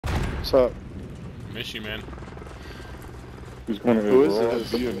What's up? Miss you, man. He's going to Who his is raw.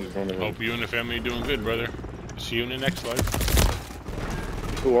 this? He's going to Hope you and the family are doing good, brother. See you in the next life.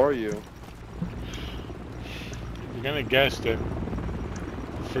 Who are you? You're gonna guess that.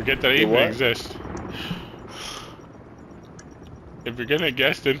 Forget that I You even what? exist. If you're gonna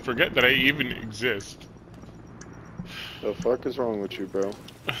guess, then forget that I even exist. The fuck is wrong with you, bro?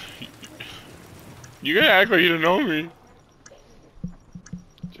 You gotta act like you don't know me.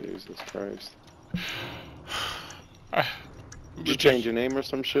 Jesus Christ. I, Did you change your name or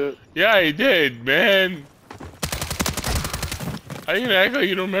some shit? Yeah, I did, man. How you gonna act like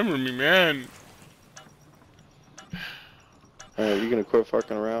you don't remember me, man? You gonna quit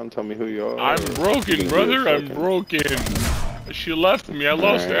fucking around and tell me who you are? I'm broken, brother. I'm fucking... broken. She left me. I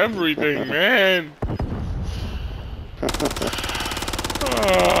lost everything, man.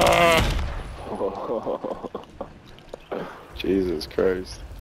 Jesus Christ.